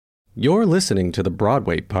You're listening to the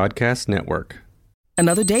Broadway Podcast Network.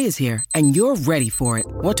 Another day is here, and you're ready for it.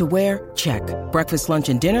 What to wear? Check. Breakfast, lunch,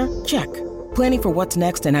 and dinner? Check. Planning for what's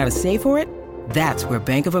next and how to save for it? That's where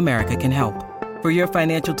Bank of America can help. For your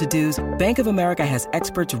financial to-dos, Bank of America has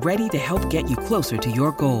experts ready to help get you closer to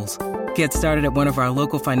your goals. Get started at one of our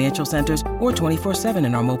local financial centers or 24/7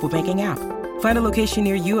 in our mobile banking app. Find a location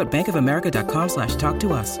near you at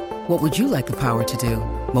bankofamerica.com/talktous. What would you like the power to do?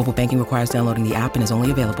 Mobile banking requires downloading the app and is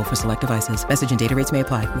only available for select devices. Message and data rates may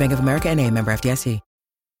apply. Bank of America N.A., member FDIC.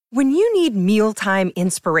 When you need mealtime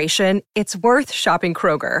inspiration, it's worth shopping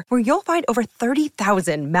Kroger, where you'll find over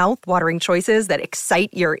 30,000 mouth-watering choices that excite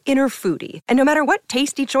your inner foodie. And no matter what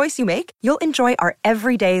tasty choice you make, you'll enjoy our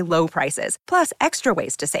everyday low prices, plus extra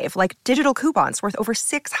ways to save, like digital coupons worth over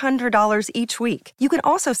 $600 each week. You can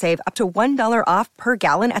also save up to $1 off per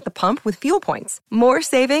gallon at the pump with fuel points. More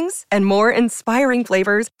savings and more inspiring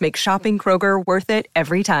flavors make shopping Kroger worth it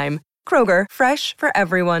every time. Kroger, fresh for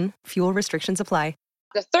everyone. Fuel restrictions apply.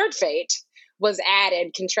 The third fate was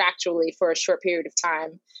added contractually for a short period of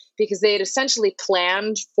time because they had essentially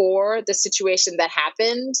planned for the situation that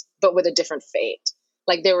happened, but with a different fate.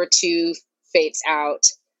 Like there were two fates out,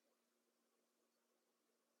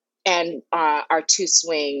 and our two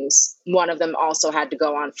swings, one of them also had to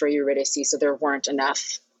go on for Eurydice, so there weren't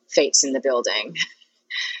enough fates in the building.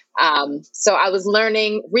 So I was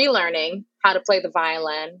relearning how to play the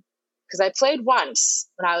violin, because I played once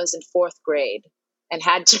when I was in fourth grade. And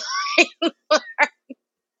had to learn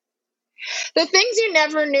the things you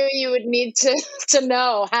never knew you would need to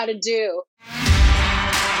know how to do.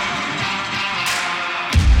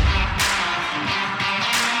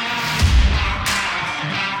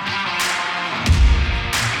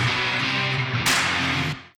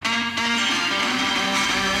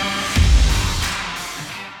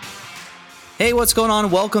 Hey, what's going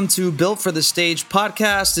on? Welcome to Built for the Stage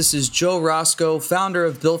podcast. This is Joe Roscoe, founder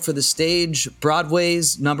of Built for the Stage,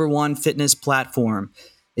 Broadway's #1 fitness platform.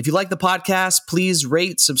 If you like the podcast, please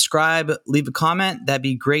rate, subscribe, leave a comment. That'd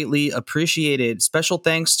be greatly appreciated. Special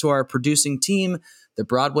thanks to our producing team, the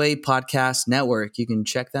Broadway Podcast Network. You can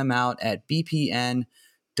check them out at bpn.fm.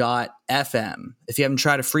 If you haven't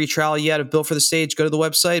tried a free trial yet of Built for the Stage, go to the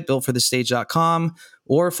website, builtforthestage.com,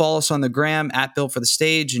 or follow us on the gram at Built for the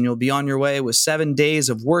Stage, and you'll be on your way with 7 days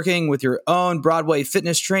of working with your own Broadway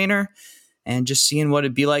fitness trainer and just seeing what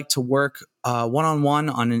it'd be like to work one-on-one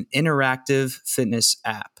on an interactive fitness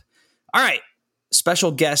app. All right,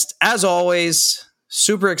 special guest, as always,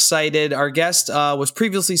 super excited. Our guest was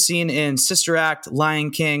previously seen in Sister Act,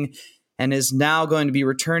 Lion King, and is now going to be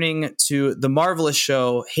returning to the marvelous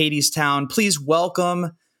show, Hadestown. Please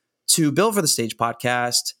welcome to Built for the Stage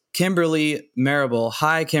podcast, Kimberly Marable.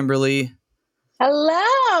 Hi, Kimberly.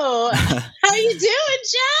 Hello. How you doing,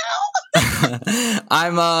 Joe?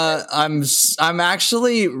 I'm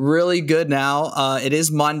actually really good now. It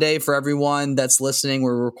is Monday for everyone that's listening.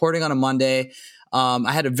 We're recording on a Monday.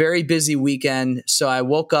 I had a very busy weekend, so I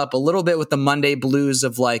woke up a little bit with the Monday blues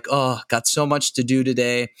of like, oh, got so much to do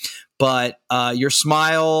today. But your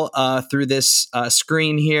smile through this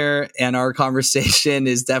screen here and our conversation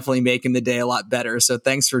is definitely making the day a lot better. So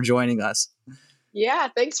thanks for joining us. Yeah,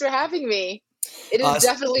 thanks for having me. It is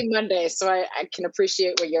definitely Monday, so I can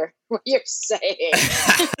appreciate what you're saying.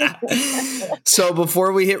 So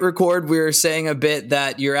before we hit record, we were saying a bit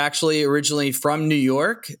that you're actually originally from New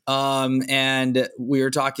York, and we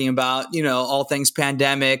were talking about, all things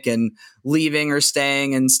pandemic and leaving or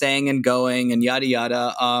staying and going and yada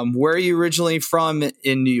yada. Where are you originally from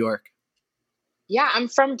in New York? Yeah, I'm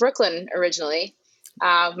from Brooklyn originally.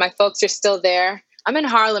 My folks are still there. I'm in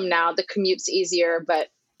Harlem now. The commute's easier, but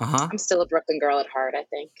I'm still a Brooklyn girl at heart, I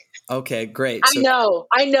think. Okay, great. I know.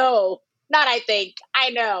 Not I think. I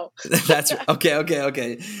know. That's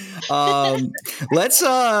okay. Let's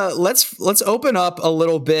open up a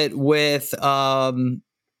little bit with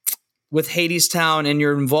Hadestown and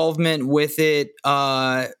your involvement with it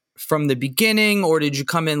from the beginning, or did you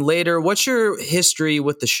come in later? What's your history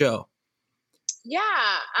with the show? Yeah.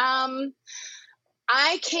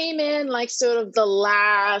 I came in like sort of at the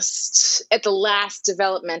last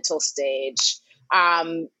developmental stage.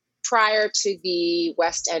 Prior to the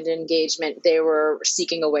West End engagement, they were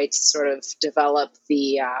seeking a way to sort of develop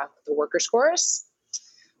the workers' chorus.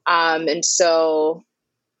 And so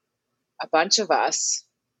a bunch of us,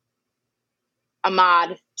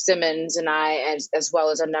 Ahmad Simmons and I, as well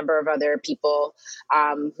as a number of other people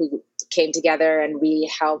who came together, and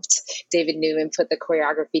we helped David Newman put the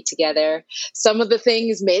choreography together. Some of the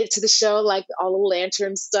things made it to the show, like all the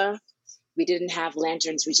lantern stuff. We didn't have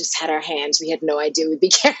lanterns. We just had our hands. We had no idea we'd be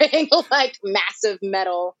carrying like massive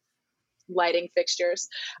metal lighting fixtures.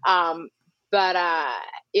 But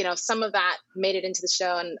some of that made it into the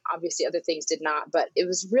show, and obviously other things did not. But it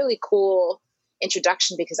was really cool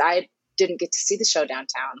introduction because I didn't get to see the show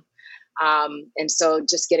downtown. And so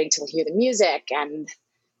just getting to hear the music and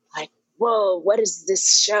like, whoa, what is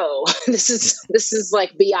this show? This is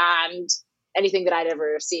like beyond anything that I'd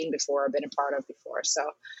ever seen before or been a part of before. So,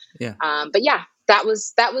 yeah. But yeah, that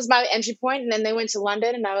was my entry point. And then they went to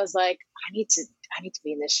London and I was like, I need to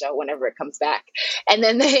be in this show whenever it comes back. And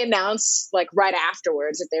then they announced like right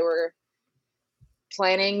afterwards that they were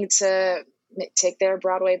planning to take their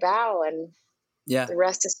Broadway bow, and the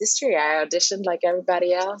rest is history. I auditioned like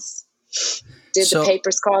everybody else. Did the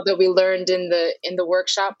papers call that we learned in the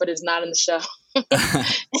workshop, but is not in the show.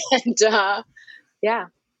 And yeah.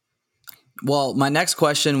 Well, my next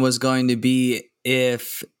question was going to be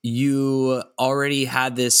if you already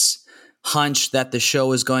had this hunch that the show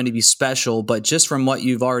was going to be special, but just from what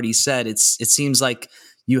you've already said, it seems like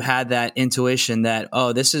you had that intuition that,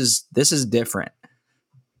 oh, this is different.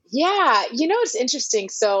 Yeah. It's interesting.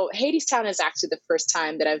 So Hadestown is actually the first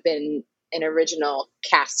time that I've been an original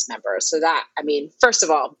cast member. So that, first of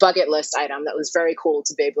all, bucket list item. That was very cool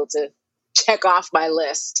to be able to check off my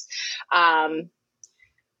list.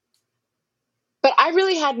 But I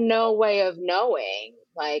really had no way of knowing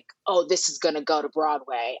like, oh, this is going to go to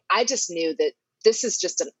Broadway. I just knew that this is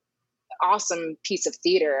just an awesome piece of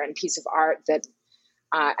theater and piece of art that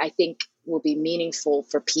I think will be meaningful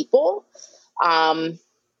for people. And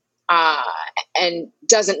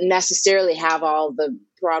doesn't necessarily have all the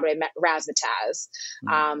Broadway razzmatazz,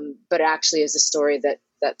 but actually is a story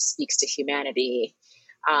that speaks to humanity.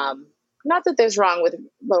 Not that there's wrong with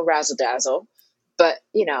low razzle dazzle, but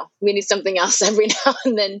we need something else every now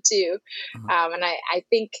and then too. And I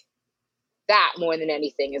think that more than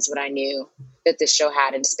anything is what I knew that this show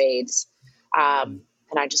had in spades. And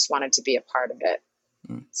I just wanted to be a part of it.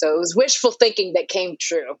 So it was wishful thinking that came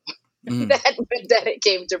true. that it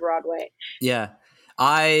came to Broadway. Yeah.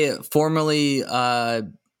 I formerly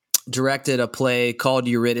directed a play called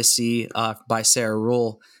Eurydice by Sarah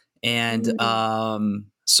Ruhl. And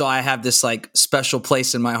so I have this like special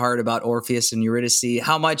place in my heart about Orpheus and Eurydice.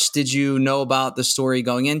 How much did you know about the story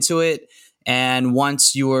going into it? And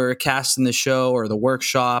once you were cast in the show or the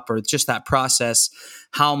workshop or just that process,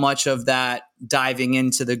 how much of that diving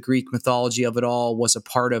into the Greek mythology of it all was a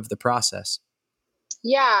part of the process?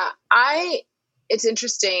 Yeah, it's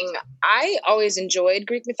interesting. I always enjoyed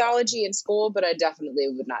Greek mythology in school, but I definitely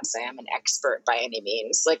would not say I'm an expert by any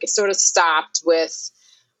means. Like it sort of stopped with,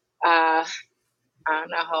 I don't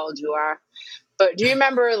know how old you are, but do you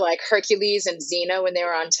remember like Hercules and Xena when they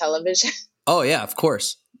were on television? Oh yeah, of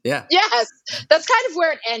course. Yeah. Yes. That's kind of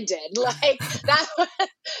where it ended. Like that,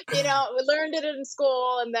 we learned it in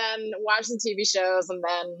school and then watched some TV shows and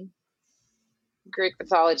then Greek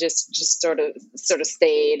mythologists just sort of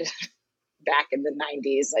stayed back in the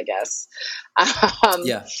 90s, I guess.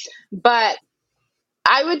 But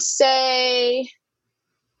I would say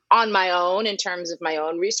on my own, in terms of my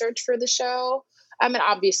own research for the show,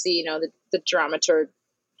 obviously, the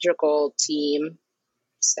dramaturgical team,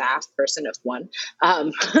 staff person of one,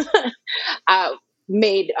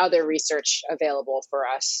 made other research available for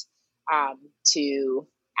us to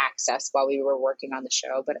access while we were working on the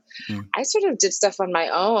show. But I sort of did stuff on my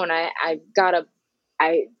own.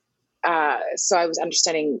 So I was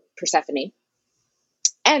understanding Persephone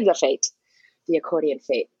and the accordion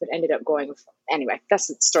fate, but ended up going, anyway, that's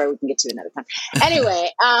a story we can get to another time. Anyway,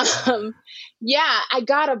 I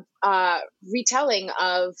got a retelling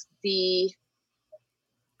of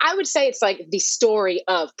I would say it's like the story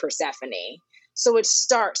of Persephone. So it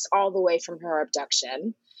starts all the way from her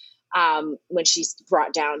abduction, when she's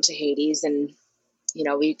brought down to Hades, and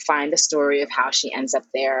we find the story of how she ends up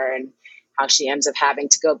there and how she ends up having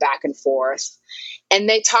to go back and forth. And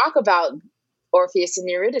they talk about Orpheus and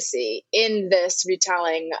Eurydice in this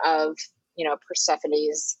retelling of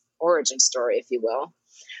Persephone's origin story, if you will.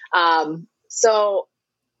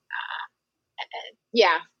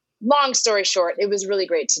 Long story short, it was really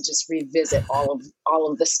great to just revisit all of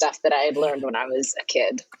the stuff that I had learned when I was a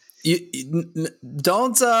kid. You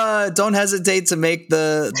don't hesitate to make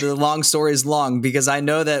the long stories long, because I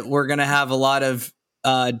know that we're gonna have a lot of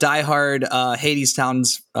diehard Hadestown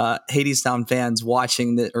fans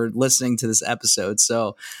watching or listening to this episode.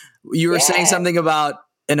 So you were saying something about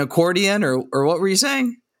an accordion, or what were you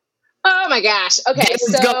saying? Oh my gosh! Okay, get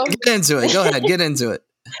into it. Go ahead, get into it.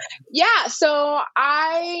 Yeah, so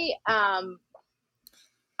I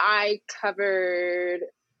covered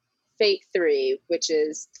Fate 3, which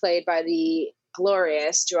is played by the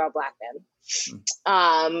glorious Joelle Blackman.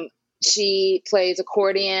 She plays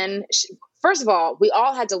accordion. First of all, we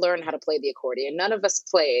all had to learn how to play the accordion. None of us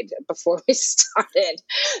played before we started.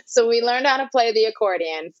 So we learned how to play the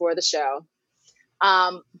accordion for the show.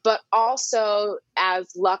 But also,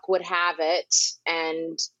 as luck would have it,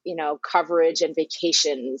 and, coverage and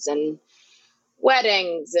vacations and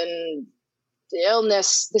weddings and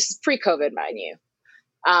illness, this is pre-COVID, mind you.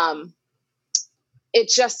 It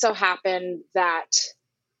just so happened that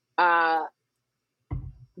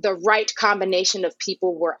the right combination of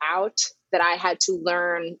people were out, that I had to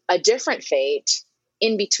learn a different fate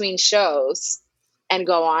in between shows and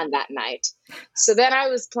go on that night. So then I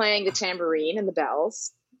was playing the tambourine and the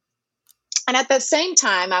bells. And at the same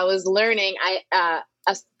time, I was learning,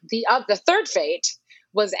 the third fate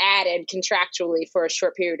was added contractually for a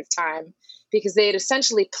short period of time, because they had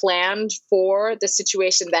essentially planned for the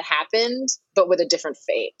situation that happened, but with a different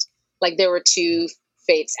fate. Like, there were two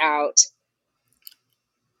fates out.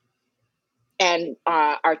 And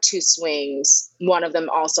our two swings, one of them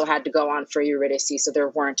also had to go on for Eurydice, so there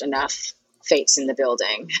weren't enough fates in the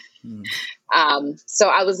building. So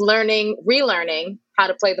I was relearning how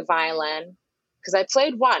to play the violin, because I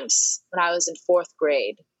played once when I was in 4th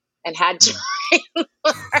grade and had to learn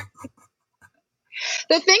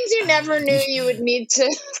the things you never knew you would need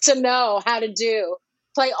to know how to do.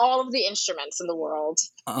 Play all of the instruments in the world.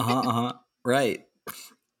 Right.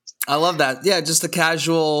 I love that. Yeah, just a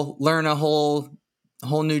casual learn a whole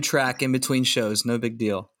new track in between shows. No big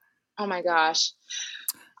deal. Oh my gosh.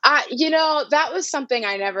 That was something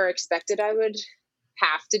I never expected I would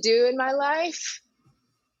have to do in my life.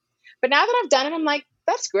 But now that I've done it, I'm like,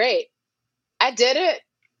 that's great. I did it.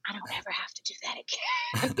 I don't ever have to do that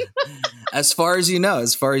again. As far as you know,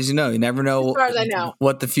 you never know, as far as I know,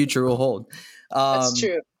 what the future will hold. That's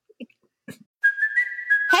true.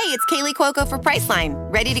 Hey, it's Kaylee Cuoco for Priceline.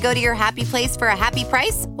 Ready to go to your happy place for a happy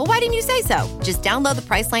price? Well, why didn't you say so? Just download the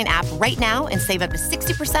Priceline app right now and save up to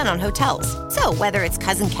 60% on hotels. So whether it's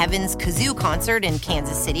Cousin Kevin's Kazoo Concert in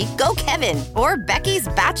Kansas City, go Kevin, or Becky's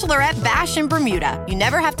Bachelorette Bash in Bermuda, you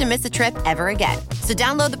never have to miss a trip ever again. So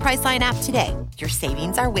download the Priceline app today. Your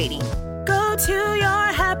savings are waiting. Go to your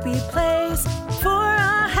happy place for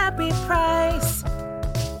a happy price.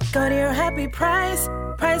 Go to your happy price,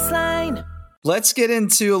 Priceline. Let's get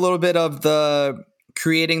into a little bit of the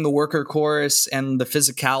creating the worker chorus and the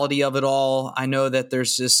physicality of it all. I know that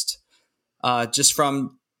there's just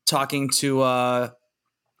from talking to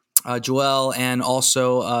Joelle and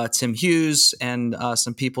also Tim Hughes and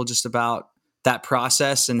some people just about that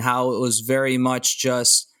process and how it was very much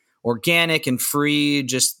just organic and free.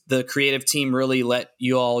 Just the creative team really let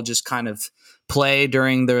you all just kind of play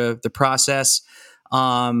during the process.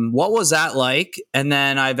 What was that like? And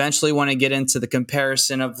then I eventually want to get into the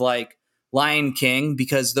comparison of like Lion King,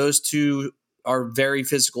 because those two are very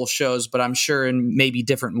physical shows, but I'm sure in maybe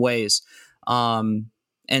different ways. And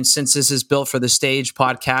since this is Built for the Stage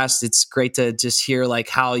podcast, it's great to just hear like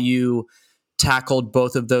how you tackled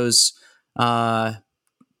both of those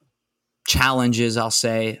challenges, I'll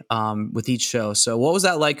say, with each show. So what was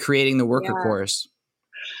that like creating the worker chorus?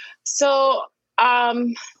 So,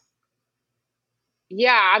 I'm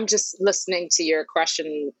just listening to your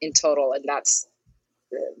question in total, and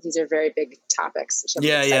these are very big topics.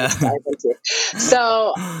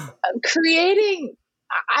 So, creating,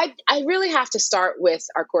 I really have to start with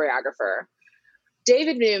our choreographer.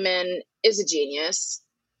 David Newman is a genius.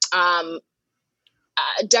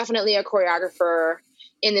 Definitely a choreographer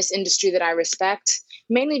in this industry that I respect,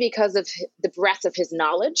 mainly because of the breadth of his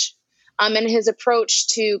knowledge. And his approach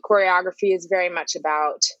to choreography is very much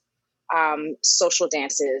about social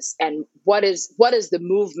dances and what is the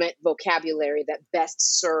movement vocabulary that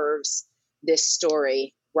best serves this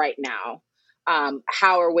story right now.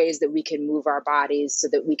 How are ways that we can move our bodies so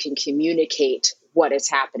that we can communicate what is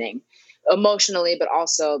happening emotionally, but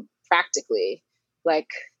also practically. Like,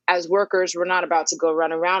 as workers, we're not about to go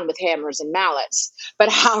run around with hammers and mallets, but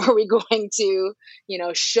how are we going to,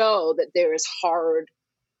 show that there is hard,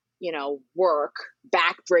 work,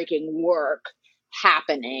 back-breaking work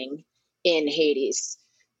happening in Hades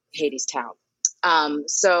Town.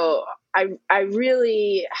 So I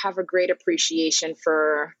really have a great appreciation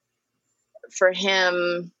for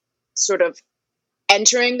him sort of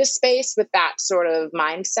entering the space with that sort of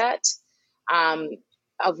mindset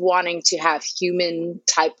of wanting to have human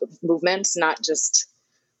type of movements, not just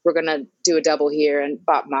we're going to do a double here and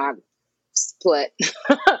bop my split.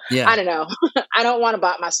 Yeah. I don't know. I don't want to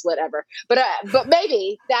bop my split ever, but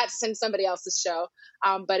maybe that's in somebody else's show.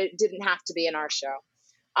 But it didn't have to be in our show.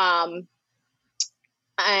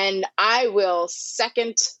 And I will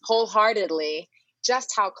second wholeheartedly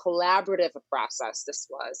just how collaborative a process this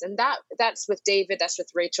was. And that's with David, that's with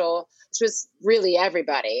Rachel, this was really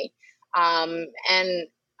everybody. And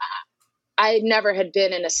I never had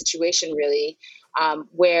been in a situation really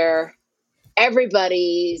where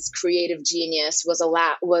everybody's creative genius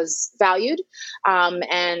was valued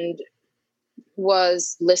and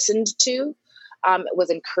was listened to, was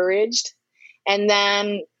encouraged. And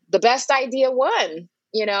then the best idea won.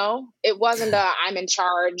 It wasn't I'm in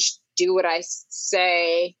charge, do what I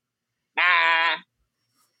say,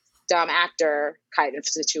 dumb actor kind of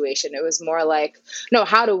situation. It was more like, no,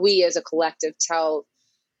 how do we as a collective tell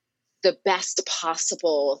the best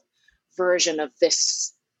possible version of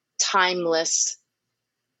this timeless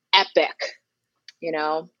epic,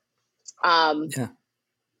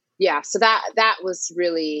 Yeah. So that was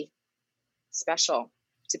really special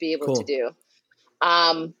to be able to do.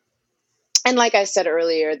 And like I said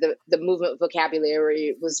earlier, the movement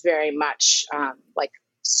vocabulary was very much like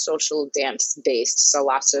social dance based. So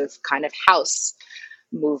lots of kind of house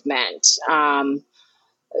movement,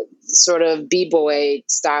 sort of b-boy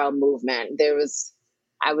style movement.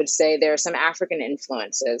 I would say there are some African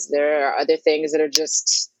influences. There are other things that are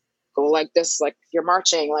just go like this, like you're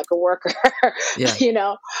marching like a worker,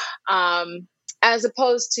 as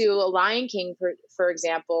opposed to a Lion King, for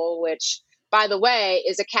example, which, by the way,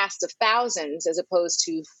 is a cast of thousands as opposed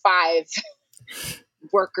to 5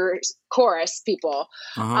 workers, chorus people.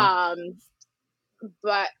 But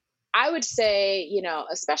I would say,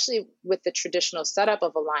 especially with the traditional setup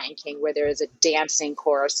of a Lion King, where there is a dancing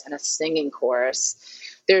chorus and a singing chorus,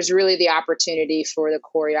 there's really the opportunity for the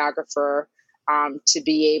choreographer to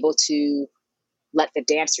be able to let the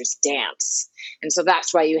dancers dance. And so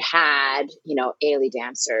that's why you had, Ailey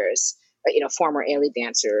dancers, former Ailey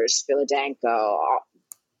dancers, Philadanko,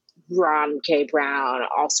 Ron K. Brown,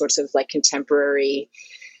 all sorts of like contemporary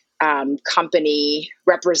company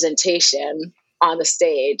representation on the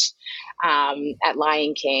stage at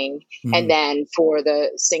Lion King. And then for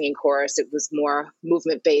the singing chorus, it was more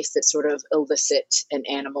movement based, that sort of illicit and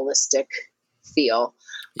animalistic feel.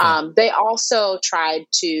 They also tried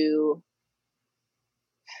to,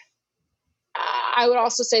 I would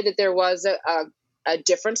also say that there was a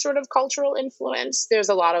different sort of cultural influence. There's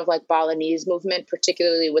a lot of like Balinese movement,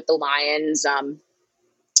 particularly with the lions.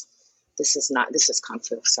 This is Kung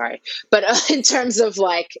Fu, sorry. But in terms of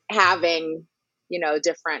like having,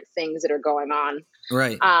 different things that are going on,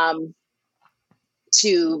 right.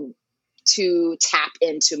 To tap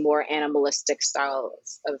into more animalistic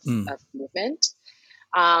styles of movement.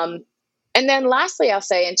 And then lastly, I'll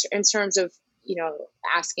say in terms of,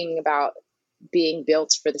 asking about being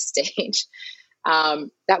built for the stage,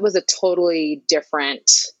 that was a totally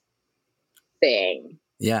different thing.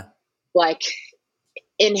 Yeah. Like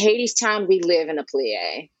in Hadestown, we live in a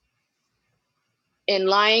plie. In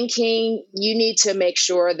Lion King, you need to make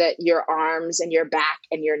sure that your arms and your back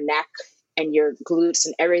and your neck and your glutes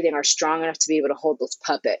and everything are strong enough to be able to hold those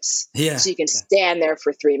puppets. Yeah. So you can stand there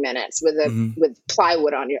for 3 minutes with with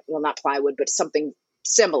plywood on your, well, not plywood, but something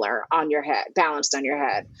similar on your head, balanced on your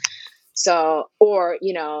head. So, or,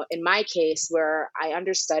 in my case where I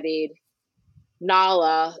understudied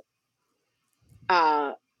Nala,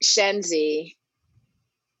 Shenzi,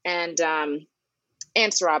 and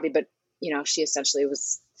Sarabi, but she essentially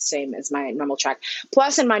was the same as my normal track.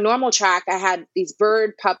 Plus, in my normal track, I had these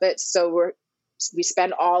bird puppets. So we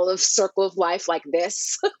spend all of Circle of Life like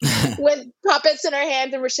this with puppets in our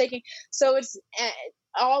hands and we're shaking. So it's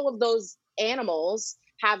all of those animals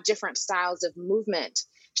have different styles of movement.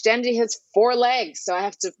 Shenzi has 4 legs, so I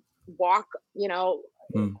have to walk,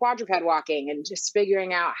 quadruped walking, and just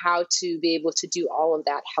figuring out how to be able to do all of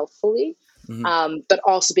that healthfully, but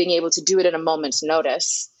also being able to do it at a moment's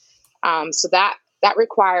notice. So that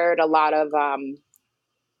required a lot of a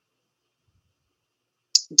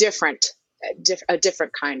different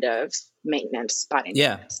kind of maintenance, body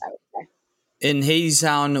maintenance, I would say. In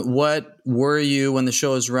Hadestown, what were you when the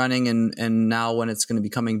show is running and now when it's going to be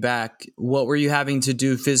coming back? What were you having to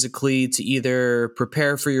do physically to either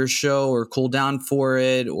prepare for your show or cool down for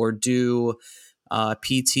it or do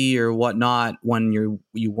PT or whatnot when you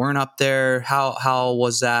weren't up there? How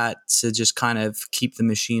was that to just kind of keep the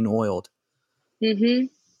machine oiled?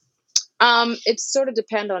 It sort of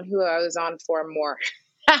depend on who I was on for more.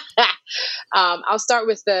 I'll start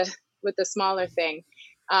with the smaller thing.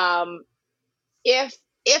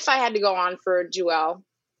 If I had to go on for Jewel,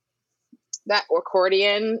 that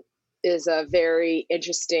accordion is a very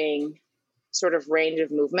interesting sort of range of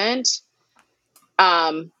movement.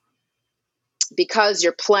 Because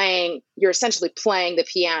you're essentially playing the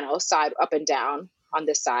piano side up and down on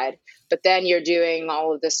this side, but then you're doing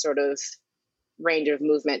all of this sort of range of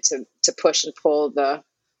movement to push and pull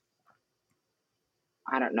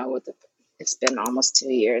I don't know what it's been almost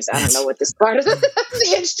 2 years. I don't know what this part of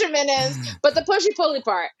the instrument is, but the pushy-pulley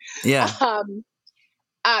part. Yeah.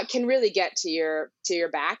 Can really get to your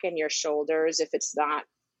back and your shoulders if it's not,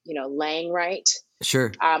 laying right.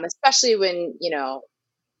 Sure. Especially when,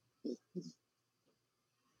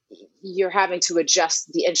 you're having to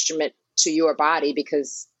adjust the instrument to your body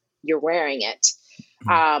because you're wearing it,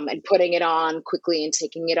 and putting it on quickly and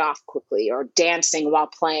taking it off quickly, or dancing while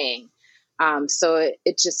playing. So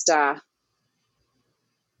it just, I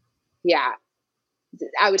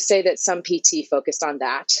would say that some PT focused on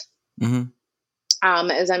that. Mm-hmm.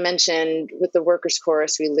 As I mentioned, with the workers'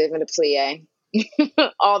 chorus, we live in a plie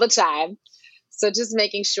all the time. So just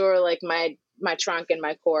making sure like my trunk and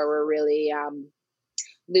my core were really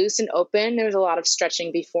loose and open. There's a lot of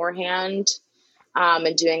stretching beforehand,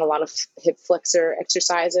 and doing a lot of hip flexor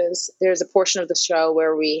exercises. There's a portion of the show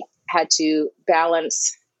where we had to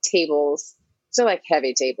balance tables, so like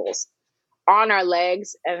heavy tables, on our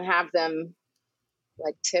legs and have them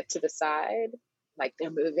like tip to the side, like they're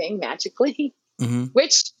moving magically. Mm-hmm.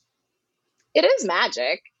 Which it is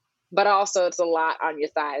magic, but also it's a lot on your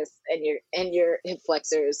thighs and your hip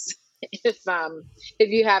flexors if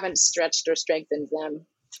you haven't stretched or strengthened them.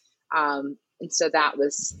 And so that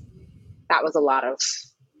was a lot of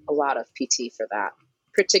PT for that,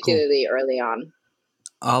 particularly early on.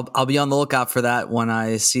 I'll be on the lookout for that when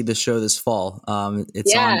I see the show this fall.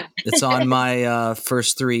 It's on my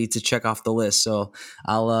first 3 to check off the list. So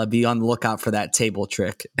I'll be on the lookout for that table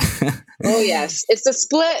trick. Oh yes, it's a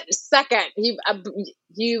split second.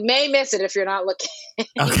 You may miss it if you're not looking.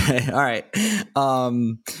 Okay, all right.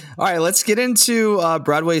 Let's get into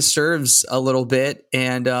Broadway Serves a little bit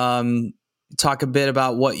and talk a bit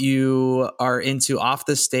about what you are into off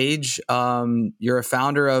the stage. You're a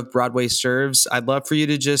founder of Broadway Serves. I'd love for you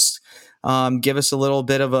to just give us a little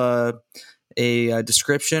bit of a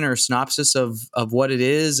description or synopsis of what it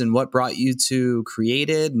is and what brought you to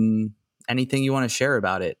create it, and anything you want to share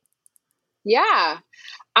about it. Yeah.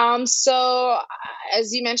 So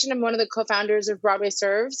as you mentioned, I'm one of the co-founders of Broadway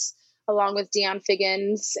Serves, along with Dion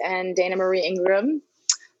Figgins and Dana Marie Ingram.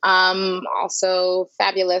 Also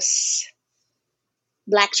fabulous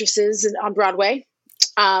Blackstresses on Broadway.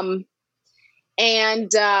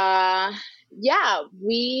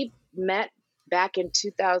 We met back in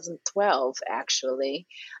 2012, actually.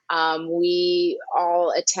 We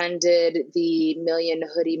all attended the Million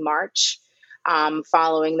Hoodie March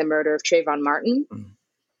following the murder of Trayvon Martin.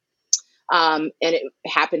 And it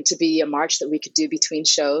happened to be a march that we could do between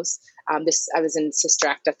shows. I was in Sister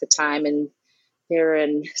Act at the time, and they were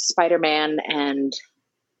in Spider-Man, and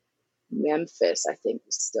Memphis, I think,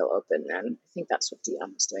 was still open then. I think that's what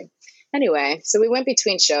Dion was doing. Anyway, so we went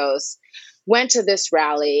between shows, went to this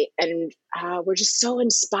rally, and we're just so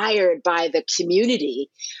inspired by the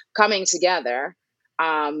community coming together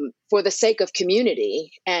for the sake of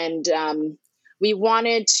community. And we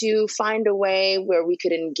wanted to find a way where we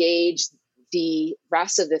could engage the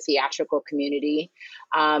rest of the theatrical community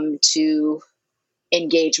to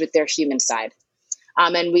engage with their human side.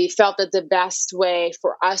 And we felt that the best way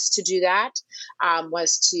for us to do that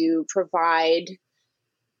was to provide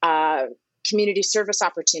community service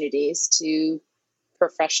opportunities to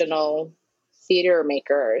professional theater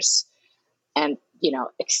makers, and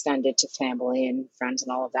extended to family and friends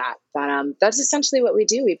and all of that. But that's essentially what we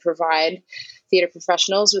do. We provide theater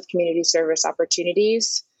professionals with community service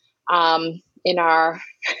opportunities. In our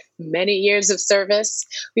many years of service,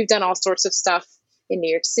 we've done all sorts of stuff in New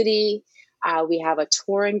York City. We have a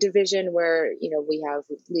touring division where, we have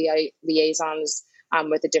liaisons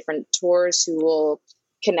with the different tours who will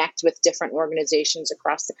connect with different organizations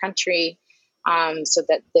across the country so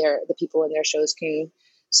that the people in their shows can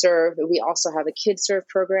serve. We also have a Kid Serve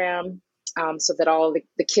program so that all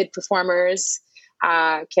the kid performers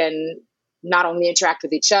can not only interact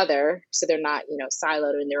with each other, so they're not,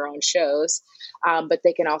 siloed in their own shows, but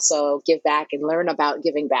they can also give back and learn about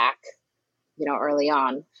giving back, early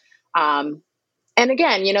on. And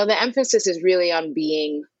again, the emphasis is really on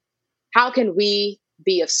how can we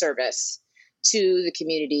be of service to the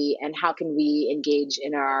community, and how can we engage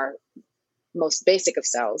in our most basic of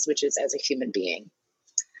selves, which is as a human being.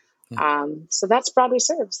 Yeah. So that's Broadway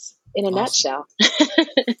Serves in a nutshell.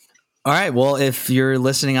 All right. Well, if you're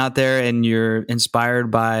listening out there and you're inspired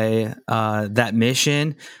by that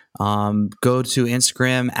mission, go to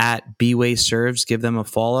Instagram at BWayServes, give them a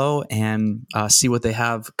follow, and see what they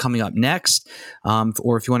have coming up next.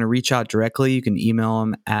 Or if you want to reach out directly, you can email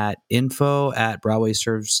them at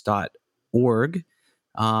info@BroadwayServes.org.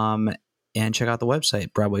 and check out the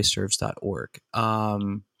website, BroadwayServes.org.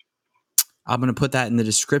 I'm going to put that in the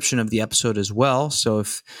description of the episode as well. So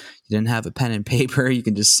if you didn't have a pen and paper, you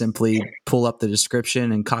can just simply pull up the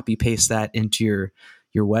description and copy paste that into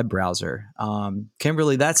your web browser.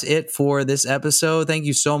 Kimberly, that's it for this episode. Thank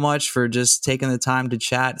you so much for just taking the time to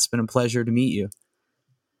chat. It's been a pleasure to meet you.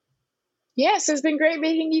 Yes, it's been great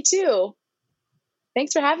meeting you too.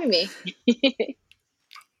 Thanks for having me.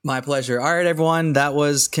 My pleasure. All right, everyone. That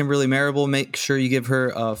was Kimberly Marable. Make sure you give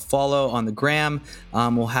her a follow on the gram.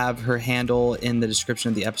 We'll have her handle in the description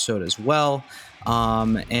of the episode as well.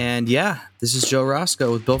 And yeah, this is Joe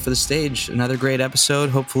Roscoe with Built for the Stage. Another great episode.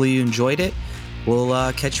 Hopefully you enjoyed it.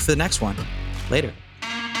 We'll catch you for the next one. Later.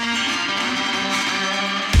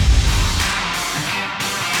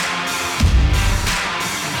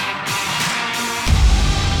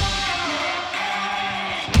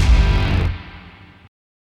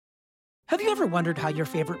 Have you ever wondered how your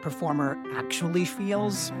favorite performer actually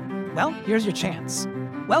feels? Well, here's your chance.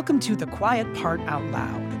 Welcome to The Quiet Part Out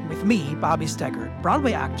Loud with me, Bobby Steggert,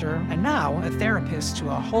 Broadway actor and now a therapist to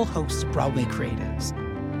a whole host of Broadway creatives.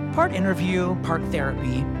 Part interview, part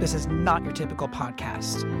therapy, this is not your typical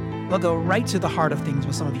podcast. We'll go right to the heart of things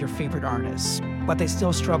with some of your favorite artists, what they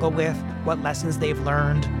still struggle with, what lessons they've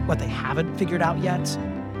learned, what they haven't figured out yet.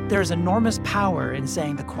 There's enormous power in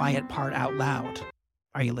saying the quiet part out loud.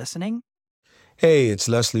 Are you listening? Hey, it's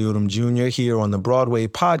Leslie Odom Jr. here on the Broadway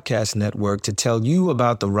Podcast Network to tell you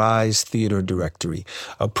about the Rise Theater Directory,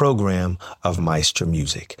 a program of Maestro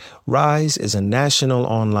Music. Rise is a national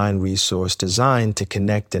online resource designed to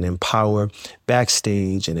connect and empower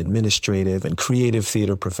backstage and administrative and creative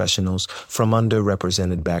theater professionals from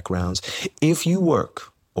underrepresented backgrounds. If you work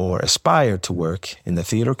or aspire to work in the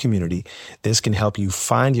theater community, this can help you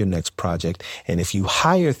find your next project. And if you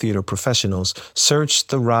hire theater professionals, search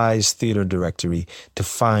the Rise Theater Directory to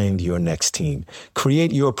find your next team.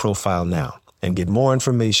 Create your profile now and get more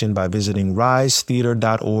information by visiting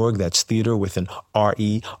risetheater.org. That's theater with an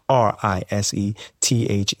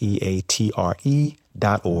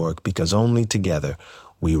RERISETHEATRE.org, because only together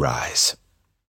we rise.